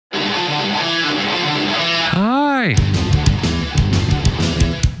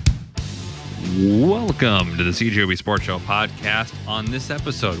Welcome to the CJOB Sports Show podcast. On this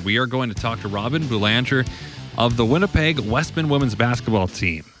episode, we are going to talk to Robyn Boulanger of the Winnipeg Westman women's basketball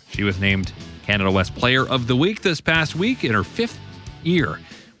team. She was named Canada West Player of the Week this past week in her 5th year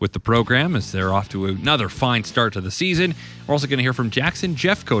with the program as they're off to another fine start to the season. We're also going to hear from Jackson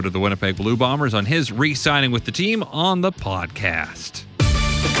Jeffcoat of the Winnipeg Blue Bombers on his re-signing with the team on the podcast.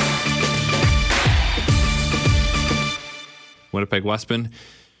 Winnipeg Westman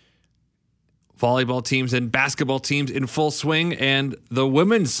volleyball teams and basketball teams in full swing, and the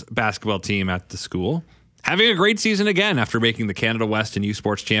women's basketball team at the school having a great season again after making the Canada West and U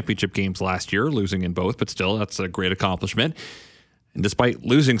Sports Championship games last year, losing in both, but still, that's a great accomplishment. And despite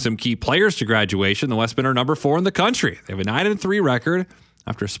losing some key players to graduation, the Westmen are number 4 in the country. They have a 9-3 record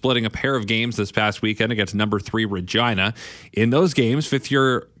after splitting a pair of games this past weekend against number 3 Regina. In those games,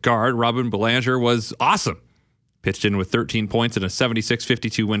 5th-year guard Robyn Boulanger was awesome. Pitched in with 13 points in a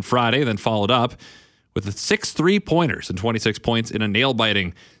 76-52 win Friday, then followed up with 6 3-pointers and 26 points in a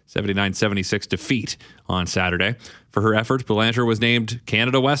nail-biting 79-76 defeat on Saturday. For her efforts, Boulanger was named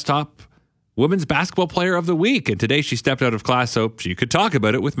Canada West Top Women's Basketball Player of the Week, and today she stepped out of class so she could talk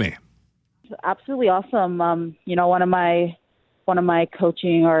about it with me. Absolutely awesome. One of my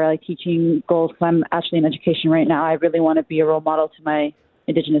coaching or teaching goals, because I'm actually in education right now, I really want to be a role model to my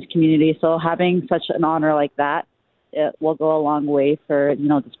Indigenous community. So having such an honor like that, it will go a long way for,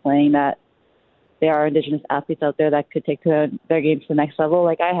 displaying that there are Indigenous athletes out there that could take their game to the next level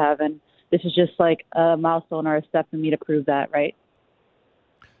like I have. And this is just like a milestone or a step for me to prove that, right?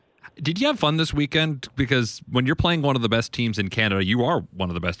 Did you have fun this weekend? Because when you're playing one of the best teams in Canada, you are one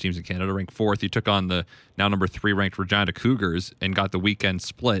of the best teams in Canada, ranked 4th. You took on the now number 3 ranked Regina Cougars and got the weekend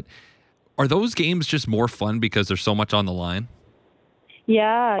split. Are those games just more fun because there's so much on the line?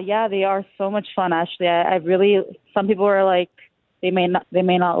 Yeah, they are so much fun. Actually, I really. Some people are like, they may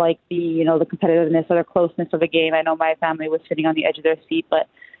not like the the competitiveness or the closeness of the game. I know my family was sitting on the edge of their seat, but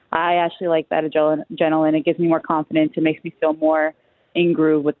I actually like that adrenaline. It gives me more confidence. It makes me feel more in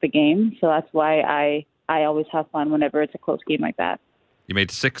groove with the game. So that's why I always have fun whenever it's a close game like that. You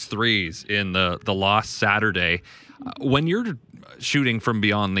made 6 threes in the loss Saturday. When you're shooting from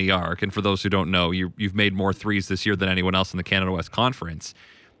beyond the arc, and for those who don't know, you've made more threes this year than anyone else in the Canada West Conference.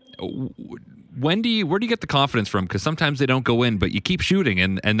 Where do you get the confidence from? Because sometimes they don't go in, but you keep shooting,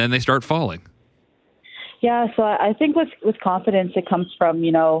 and then they start falling. Yeah, so I think with confidence, it comes from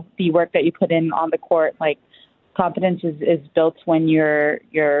the work that you put in on the court. Like, confidence is built when you're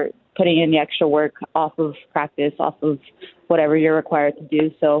putting in the extra work off of practice, off of whatever you're required to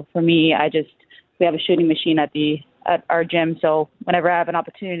do. So for me, we have a shooting machine at our gym. So whenever I have an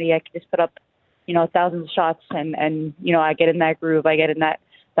opportunity, I can just put up, thousands of shots and I get in that groove. I get in that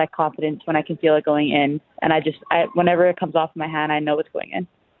confidence when I can feel it going in. And whenever it comes off my hand, I know it's going in.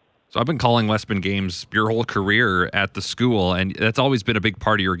 So I've been calling Westman games your whole career at the school, and that's always been a big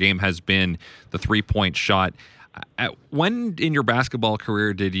part of your game, has been the 3-point shot. When in your basketball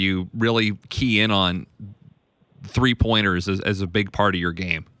career did you really key in on 3-pointers as a big part of your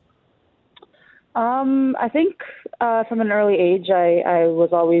game? I think from an early age, I was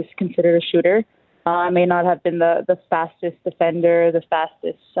always considered a shooter. I may not have been the fastest defender, the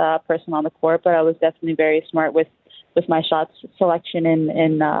fastest person on the court, but I was definitely very smart with my shot selection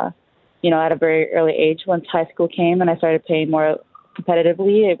and at a very early age. Once high school came and I started playing more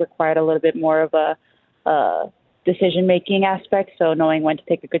competitively, it required a little bit more of a decision-making aspect, so knowing when to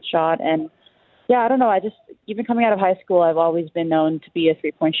take a good shot. And I don't know, even coming out of high school, I've always been known to be a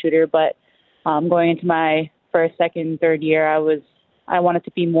 3-point shooter, but going into my first, second, third year, I wanted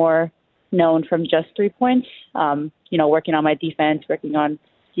to be more known from just 3 points, working on my defense, working on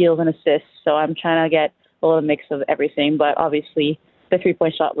steals and assists. So I'm trying to get a little mix of everything, but obviously the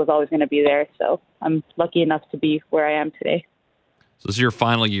 3-point shot was always going to be there. So I'm lucky enough to be where I am today. So this is your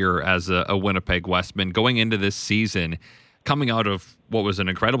final year as a Winnipeg Westman. Going into this season, coming out of what was an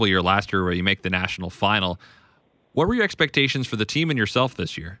incredible year last year where you make the national final, what were your expectations for the team and yourself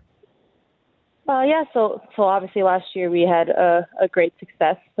this year? So obviously last year we had a great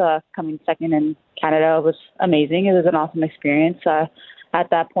success. Coming second in Canada was amazing. It was an awesome experience. At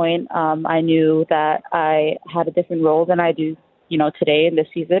that point, I knew that I had a different role than I do, today in this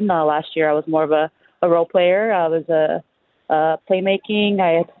season. Last year I was more of a role player. I was playmaking.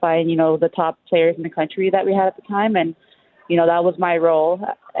 I had to find, the top players in the country that we had at the time. And, that was my role.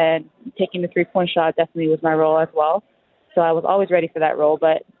 And taking the 3-point shot definitely was my role as well. So I was always ready for that role.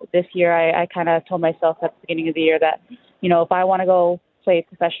 But this year I kind of told myself at the beginning of the year that, if I want to go play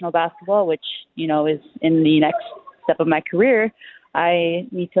professional basketball, which, is in the next step of my career, I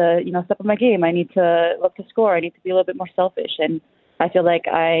need to, step up my game. I need to look to score. I need to be a little bit more selfish. And I feel like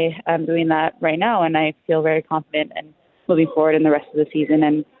I am doing that right now, and I feel very confident and moving forward in the rest of the season.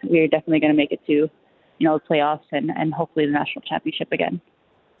 And we're definitely going to make it to, playoffs and hopefully the national championship again.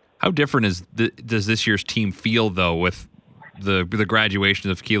 How different does this year's team feel, though, with the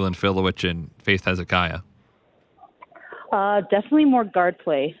graduations of Keelan Filowich and Faith Hezekiah? Definitely more guard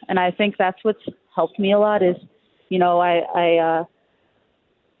play, and I think that's what's helped me a lot. Is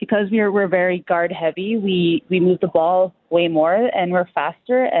because we're very guard heavy, we move the ball way more and we're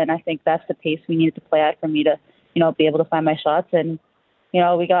faster, and I think that's the pace we needed to play at for me to be able to find my shots. And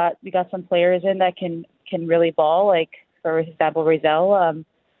we got some players in that can really ball, like for example Rizal.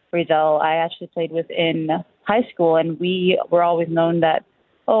 Rizal I actually played with in high school, and we were always known that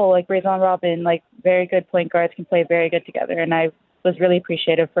Rizal and Robin, like very good point guards, can play very good together. And I was really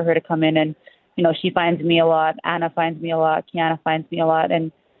appreciative for her to come in, and she finds me a lot, Anna finds me a lot, Kiana finds me a lot,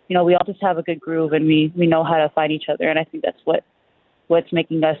 and we all just have a good groove, and we know how to find each other. And I think that's what's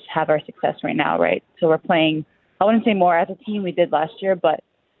making us have our success right now, right? So we're playing, I wouldn't say more as a team we did last year, but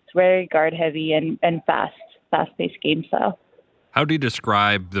it's very guard heavy and fast-paced game style. How do you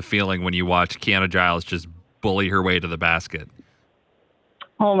describe the feeling when you watch Kiana Giles just bully her way to the basket?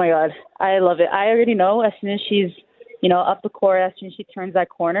 Oh my God, I love it. I already know as soon as she's, up the court, as soon as she turns that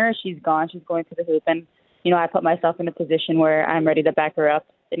corner, she's gone. She's going to the hoop. And, I put myself in a position where I'm ready to back her up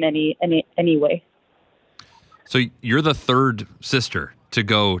in any way. So you're the third sister to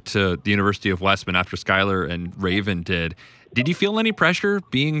go to the University of Westman after Skylar and Raven did. Did you feel any pressure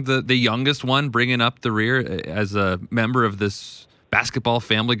being the youngest one, bringing up the rear as a member of this basketball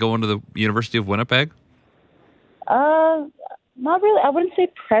family going to the University of Winnipeg? Not really. I wouldn't say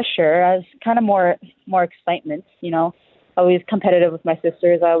pressure. I was kind of more excitement. Always competitive with my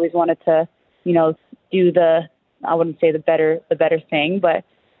sisters. I always wanted to, do I wouldn't say the better thing, but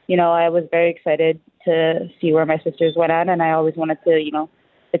I was very excited to see where my sisters went at, and I always wanted to,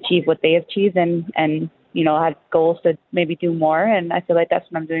 achieve what they achieved, and had goals to maybe do more. And I feel like that's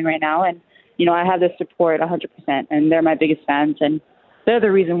what I'm doing right now. And I have this support 100%, and they're my biggest fans, and they're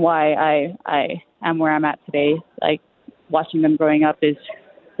the reason why I am where I'm at today. Like, watching them growing up is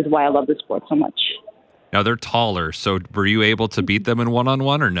why I love the sport so much. Now they're taller, so were you able to beat them in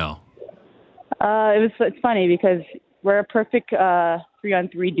one-on-one or no? It's funny because we're a perfect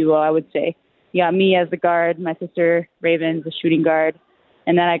 3-on-3 duo, I would say. You got me as the guard, my sister Raven's the shooting guard,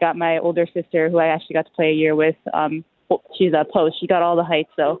 and then I got my older sister who I actually got to play a year with. She's a post. She got all the height,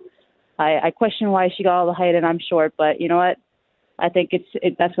 so I question why she got all the height and I'm short. But you know what? I think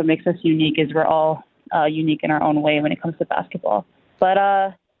that's what makes us unique. Is we're all unique in our own way when it comes to basketball. But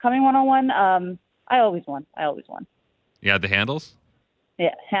coming one-on-one, I always won. Yeah, the handles?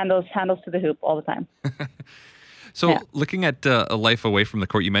 Yeah, handles to the hoop all the time. So looking at a life away from the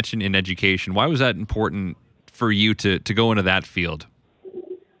court, you mentioned in education. Why was that important for you to go into that field?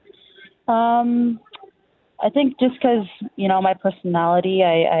 I think just because, my personality,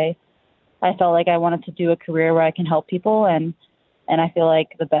 I felt like I wanted to do a career where I can help people. And I feel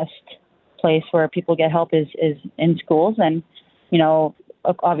like the best place where people get help is in schools. And,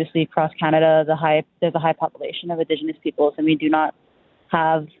 obviously across Canada, there's a high population of Indigenous peoples, and we do not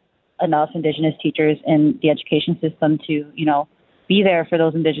have enough Indigenous teachers in the education system to, be there for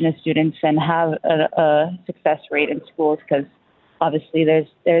those Indigenous students and have a success rate in schools, because obviously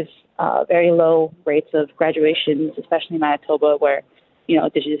there's very low rates of graduations, especially in Manitoba, where,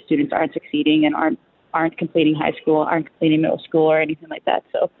 Indigenous students aren't succeeding and aren't completing high school, aren't completing middle school or anything like that.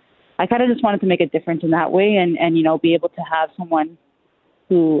 So I kind of just wanted to make a difference in that way and be able to have someone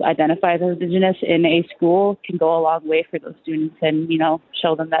who identifies as Indigenous in a school can go a long way for those students and,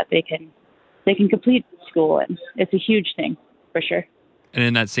 show them that they can complete school. And it's a huge thing for sure. And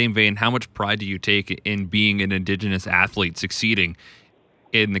in that same vein, how much pride do you take in being an Indigenous athlete succeeding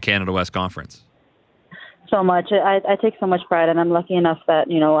in the Canada West Conference? So much. I take so much pride, and I'm lucky enough that,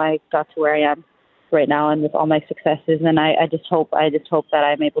 I got to where I am right now and with all my successes. And I just hope that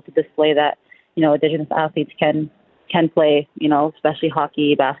I'm able to display that, Indigenous athletes can play, especially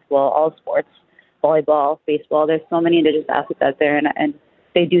hockey, basketball, all sports, volleyball, baseball. There's so many Indigenous athletes out there, and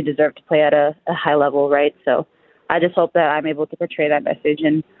they do deserve to play at a high level, right? So I just hope that I'm able to portray that message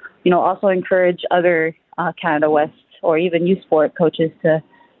and, also encourage other Canada West or even youth sport coaches to,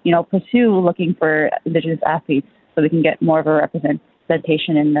 pursue looking for Indigenous athletes so we can get more of a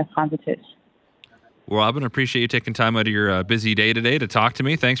representation in the conferences. Well, Robin, appreciate you taking time out of your busy day today to talk to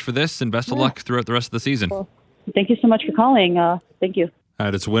me. Thanks for this, and best of luck throughout the rest of the season. Well, thank you so much for calling. Thank you. All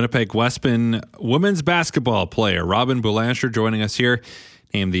right, it's Winnipeg Westman women's basketball player Robin Boulancher joining us here,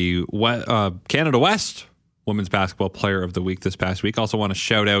 named the Canada West Women's Basketball Player of the Week this past week. Also want to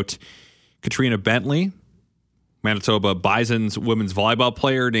shout out Katrina Bentley, Manitoba Bison's women's volleyball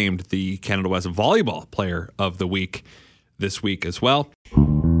player named the Canada West Volleyball Player of the Week this week as well.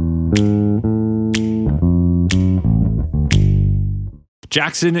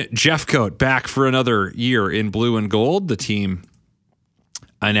 Jackson Jeffcoat back for another year in blue and gold. The team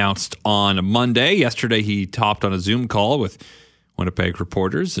announced on Monday. Yesterday, he topped on a Zoom call with Winnipeg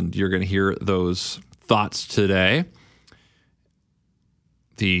reporters, and you're going to hear those thoughts today.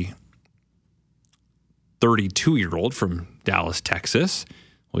 The 32-year-old from Dallas, Texas,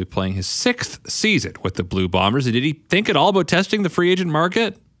 will be playing his 6th season with the Blue Bombers. And did he think at all about testing the free agent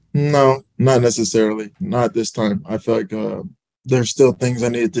market? No, not necessarily. Not this time. I feel like there's still things I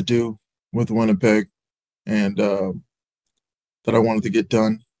needed to do with Winnipeg and that I wanted to get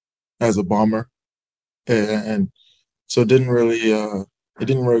done as a Bomber. And so it didn't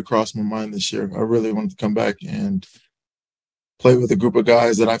really cross my mind this year. I really wanted to come back and play with a group of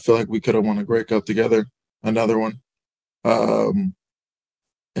guys that I feel like we could have won a Grey Cup together, another one.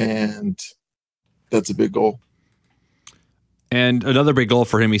 And that's a big goal. And another big goal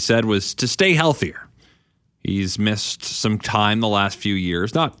for him, he said, was to stay healthier. He's missed some time the last few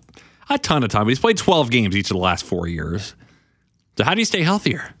years. Not a ton of time, but he's played 12 games each of the last 4 years. So how do you stay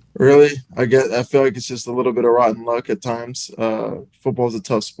healthier? Really? I feel like it's just a little bit of rotten luck at times. Football is a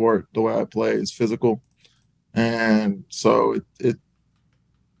tough sport. The way I play is physical. And so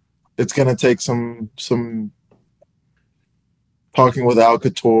it's going to take some talking with Al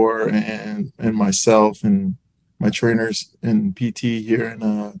Couture and myself and my trainers and PT here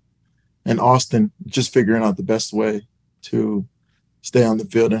in Austin, just figuring out the best way to stay on the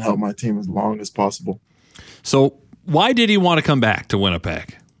field and help my team as long as possible. So why did he want to come back to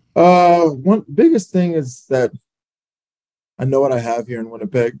Winnipeg? One biggest thing is that I know what I have here in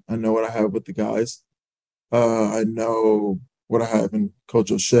Winnipeg. I know what I have with the guys. I know what I have in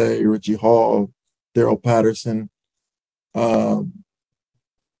Coach O'Shea, Richie Hall, Daryl Patterson. I'm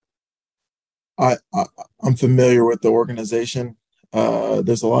familiar with the organization.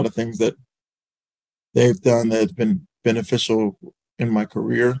 There's a lot of things that they've done that have been beneficial in my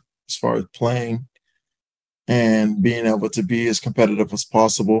career as far as playing and being able to be as competitive as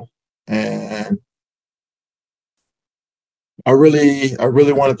possible. And I really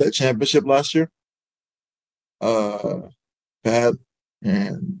wanted that championship last year. Bad.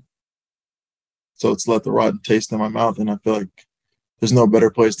 And so it's left a rotten taste in my mouth. And I feel like there's no better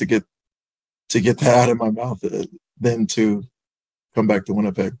place to get that out of my mouth than to come back to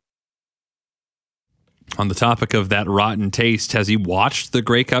Winnipeg. On the topic of that rotten taste, has he watched the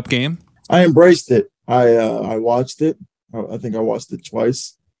Grey Cup game? I embraced it. I watched it. I think I watched it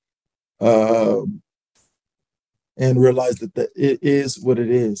twice. And realized that it is what it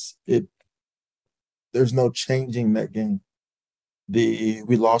is. There's no changing that game. We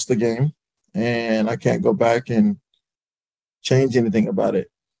lost the game, and I can't go back and change anything about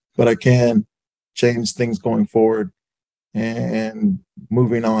it. But I can change things going forward and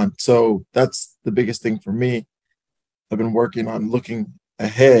moving on. So that's the biggest thing for me. I've been working on looking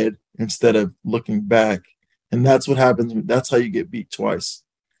ahead instead of looking back. And that's what happens. That's how you get beat twice,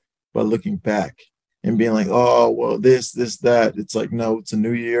 by looking back and being like, oh, well, this, that. It's like, no, it's a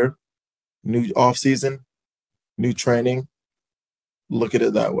new year, new off season, new training. Look at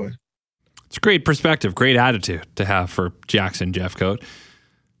it that way. It's a great perspective, great attitude to have for Jackson Jeffcoat.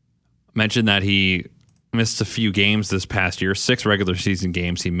 Mentioned that he missed a few games this past year, 6 regular season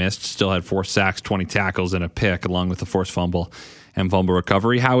games he missed, still had 4 sacks, 20 tackles, and a pick, along with the forced fumble and fumble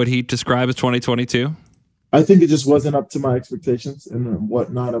recovery. How would he describe his 2022? I think it just wasn't up to my expectations and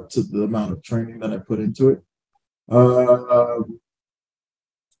not up to the amount of training that I put into it. I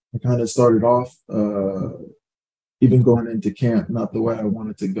kind of started off even going into camp not the way I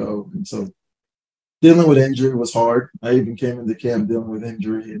wanted to go. And so dealing with injury was hard. I even came into camp dealing with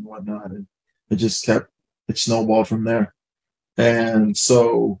injury and whatnot, and it snowballed from there. And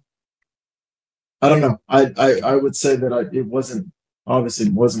so I don't know. I would say that it wasn't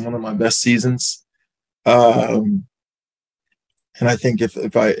one of my best seasons. And I think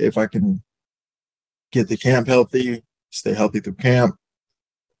if I can get the camp healthy, stay healthy through camp,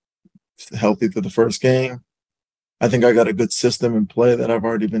 healthy through the first game, I think I got a good system in play that I've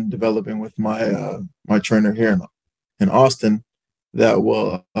already been developing with my my trainer here in Austin that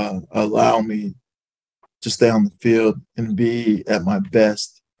will allow me to stay on the field and be at my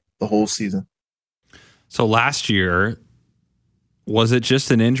best the whole season. So last year, was it just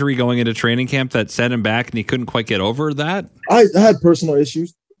an injury going into training camp that set him back and he couldn't quite get over that? I had personal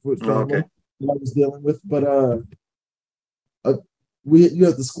issues with family that I was dealing with, but you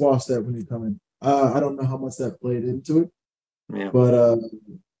have to squash that when you come in. I don't know how much that played into it, but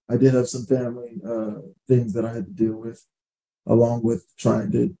I did have some family things that I had to deal with, along with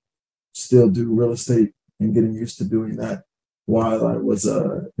trying to still do real estate and getting used to doing that while I was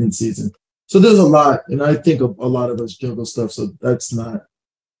in season. So there's a lot, and I think a lot of us juggle stuff. So that's not.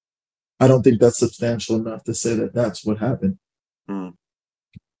 I don't think that's substantial enough to say that that's what happened.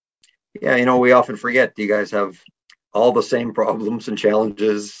 Yeah, we often forget you guys have all the same problems and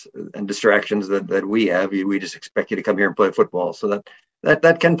challenges and distractions that we have. We just expect you to come here and play football. So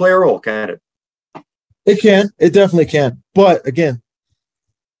that can play a role, can't it? It can. It definitely can. But again,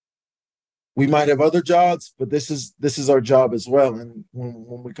 we might have other jobs, but this is our job as well. And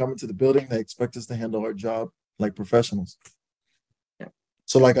when we come into the building, they expect us to handle our job like professionals. Yeah.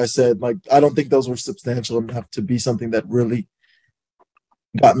 So like I said, I don't think those were substantial enough to be something that really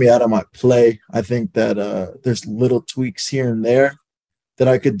got me out of my play. I think that there's little tweaks here and there that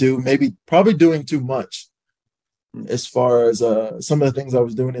I could do, probably doing too much as far as some of the things I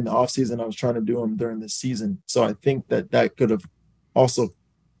was doing in the offseason. I was trying to do them during the season. So I think that could have also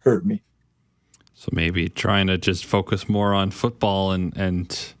hurt me. So maybe trying to just focus more on football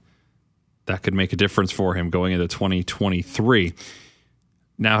and that could make a difference for him going into 2023.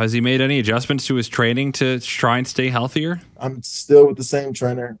 Now, has he made any adjustments to his training to try and stay healthier? I'm still with the same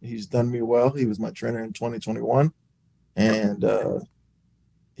trainer. He's done me well. He was my trainer in 2021, and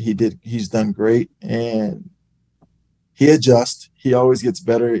he's done great. And he adjusts. He always gets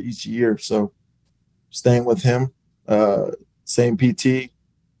better each year. So staying with him, same PT,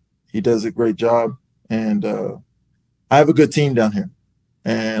 he does a great job. And I have a good team down here,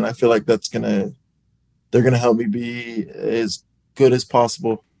 and I feel like they're gonna help me be as good as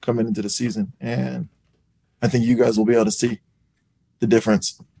possible coming into the season. And I think you guys will be able to see the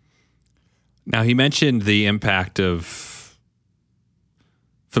difference. Now, he mentioned the impact of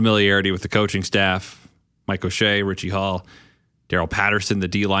familiarity with the coaching staff, Mike O'Shea, Richie Hall, Daryl Patterson, the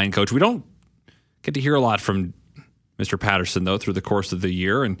D-line coach. We don't get to hear a lot from Mr. Patterson, though, through the course of the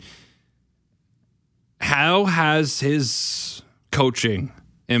year. And how has his coaching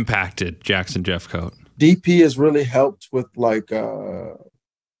impacted Jackson Jeffcoat? DP has really helped with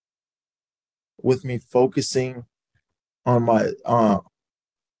with me focusing on my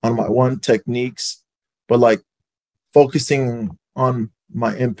one techniques, but focusing on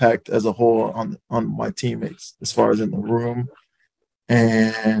my impact as a whole on my teammates as far as in the room,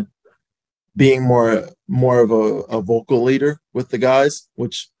 and being more of a vocal leader with the guys,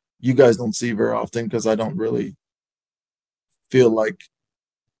 which you guys don't see very often because I don't really feel like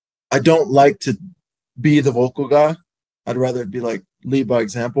I don't like to be the vocal guy. I'd rather be lead by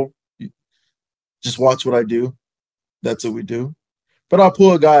example. Just watch what I do. That's what we do. But I'll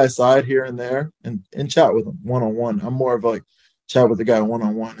pull a guy aside here and there and chat with him one-on-one. I'm more of chat with the guy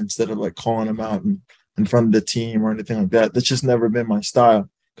one-on-one instead of calling him out in front of the team or anything like that. That's just never been my style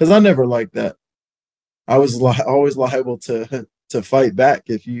because I never liked that. I was always liable to fight back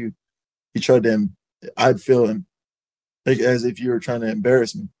if you tried to. I'd feel as if you were trying to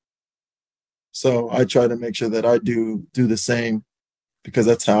embarrass me. So I try to make sure that I do the same because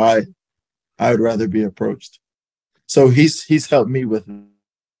that's how I would rather be approached. So he's helped me with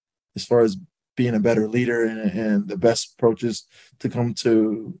as far as being a better leader and the best approaches to come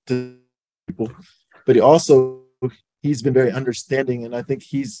to people. But he's been very understanding, and I think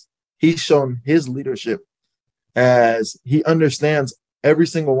he's shown his leadership as he understands every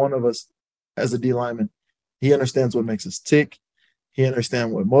single one of us as a D lineman. He understands what makes us tick. He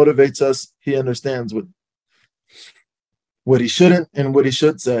understands what motivates us. He understands what he shouldn't and what he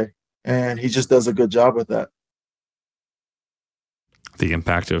should say. And he just does a good job with that. The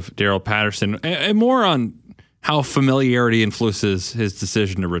impact of Daryl Patterson, and more on how familiarity influences his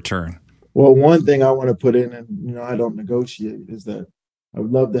decision to return. Well, one thing I want to put in, and I don't negotiate, is that I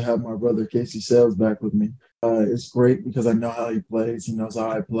would love to have my brother Casey Sales back with me. It's great because I know how he plays. He knows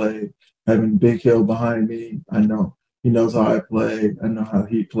how I play. Having Big Hill behind me, I know he knows how I play. I know how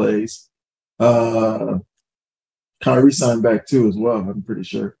he plays. Kyrie signed back too as well, I'm pretty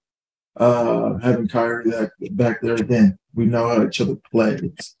sure. Having Kyrie back there again, we know how each other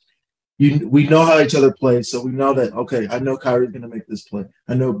plays. We know how each other play, so we know that, okay, I know Kyrie's going to make this play.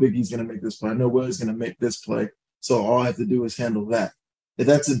 I know Biggie's going to make this play. I know Willie's going to make this play. So all I have to do is handle that. And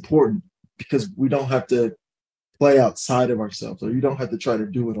that's important because we don't have to play outside of ourselves, or you don't have to try to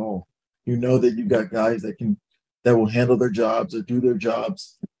do it all. You know that you've got guys that will handle their jobs or do their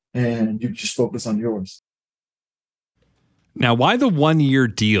jobs, and you just focus on yours. Now, why the 1-year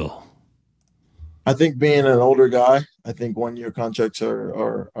deal? I think being an older guy, I think 1-year contracts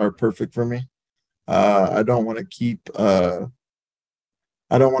are perfect for me. I don't want to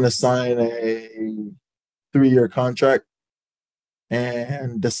sign a 3-year contract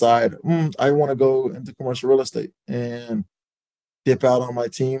and decide, I want to go into commercial real estate and dip out on my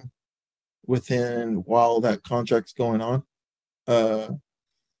team while that contract's going on.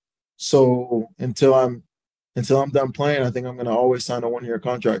 So until I'm done playing, I think I'm going to always sign a 1-year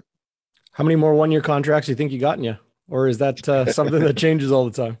contract. How many more 1-year contracts do you think you got in you? Or is that something that changes all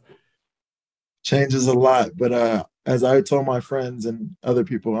the time? Changes a lot. But as I told my friends and other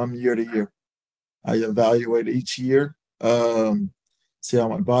people, I'm year to year. I evaluate each year, see how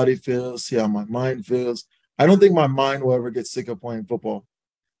my body feels, see how my mind feels. I don't think my mind will ever get sick of playing football.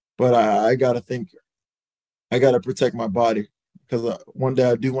 But I got to think, I got to protect my body, because one day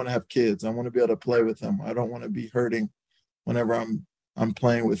I do want to have kids. I want to be able to play with them. I don't want to be hurting whenever I'm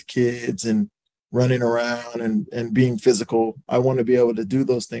playing with kids and running around and being physical. I want to be able to do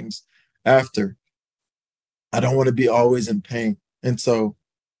those things after. I don't want to be always in pain. And so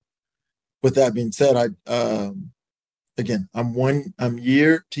with that being said, I'm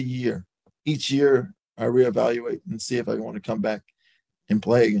year to year. Each year I reevaluate and see if I want to come back and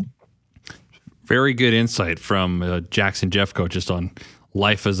play again. Very good insight from Jackson Jeffcoat just on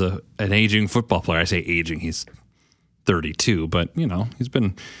life as an aging football player. I say aging, he's 32, but he's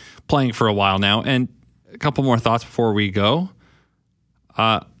been playing for a while now. And a couple more thoughts before we go.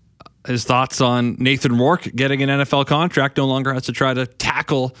 His thoughts on Nathan Rourke getting an NFL contract, no longer has to try to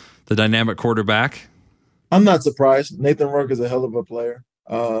tackle the dynamic quarterback. I'm not surprised. Nathan Rourke is a hell of a player.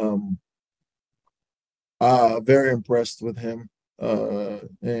 Very impressed with him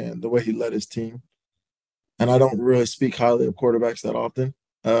and the way he led his team. And I don't really speak highly of quarterbacks that often.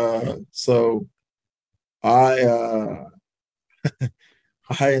 So I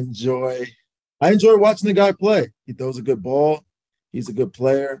enjoy watching the guy play. He throws a good ball. He's a good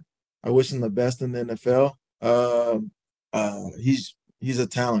player. I wish him the best in the NFL. He's a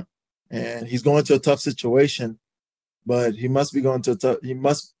talent, and he's going to a tough situation, but he must be going to he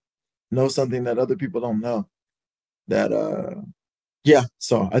must know something that other people don't know.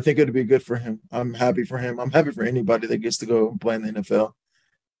 So I think it'd be good for him. I'm happy for him. I'm happy for anybody that gets to go and play in the NFL.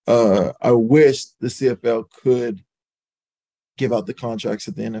 I wish the CFL could give out the contracts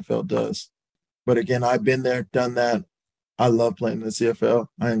that the NFL does. But again, I've been there, done that. I love playing in the CFL.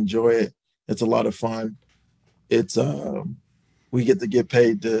 I enjoy it. It's a lot of fun. It's we get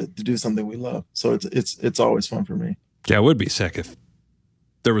paid to do something we love. So it's always fun for me. Yeah, it would be sick if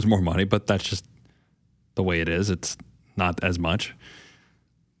there was more money, but that's just the way it is. It's not as much.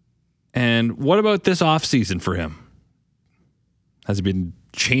 And what about this offseason for him? Has he been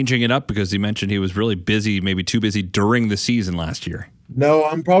changing it up? Because he mentioned he was really busy, maybe too busy during the season last year. No,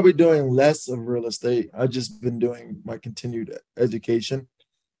 I'm probably doing less of real estate. I've just been doing my continued education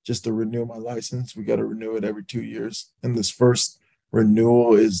just to renew my license. We got to renew it every 2 years. And this first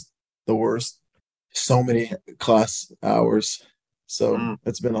renewal is the worst. So many class hours. So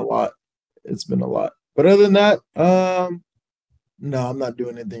it's been a lot. But other than that, no, I'm not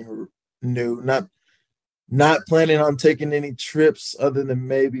doing anything new. Not planning on taking any trips other than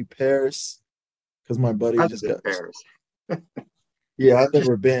maybe Paris, because my buddy just got Paris. Yeah, I've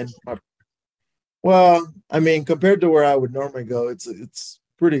never been. Well, I mean, compared to where I would normally go, it's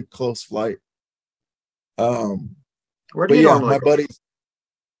pretty close flight. Where do you normally my go? buddies?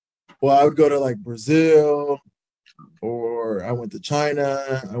 Well, I would go to like Brazil, or I went to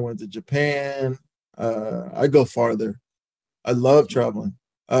China. I went to Japan. I go farther. I love traveling.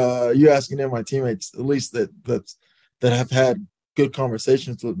 You asking them, my teammates, at least that have had good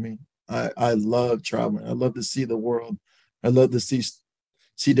conversations with me. I love traveling. I love to see the world. I love to see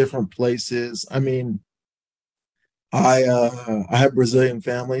different places. I mean, I have Brazilian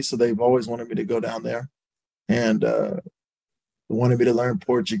family, so they've always wanted me to go down there, and wanted me to learn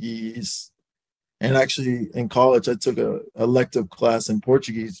Portuguese. And actually, in college, I took a elective class in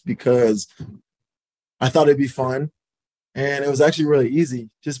Portuguese because I thought it'd be fun, and it was actually really easy,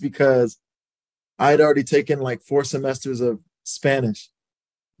 just because I'd already taken like 4 semesters of Spanish.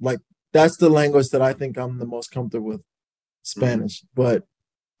 Like, that's the language that I think I'm the most comfortable with. Spanish, but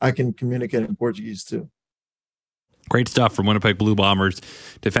I can communicate in Portuguese too. Great stuff from Winnipeg Blue Bombers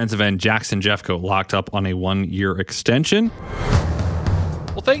defensive end Jackson Jeffcoat, locked up on a 1-year extension.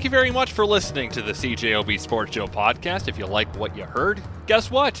 Well, thank you very much for listening to the CJOB Sports Show podcast. If you like what you heard,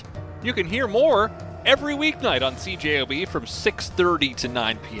 guess what? You can hear more every weeknight on CJOB from 6:30 to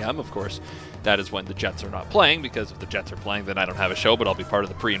 9 p.m. Of course, that is when the Jets are not playing, because if the Jets are playing, then I don't have a show, but I'll be part of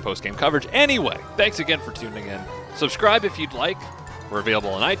the pre- and post-game coverage. Anyway, thanks again for tuning in. Subscribe if you'd like. We're available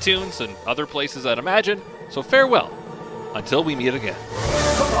on iTunes and other places, I'd imagine. So farewell, until we meet again.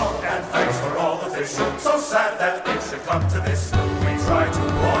 So long and thanks for all the fish. So sad that it should come to this. We try to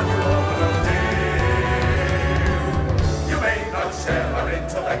warn you all, but oh dear. You may not share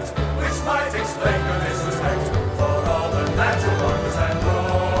effect, which might explain your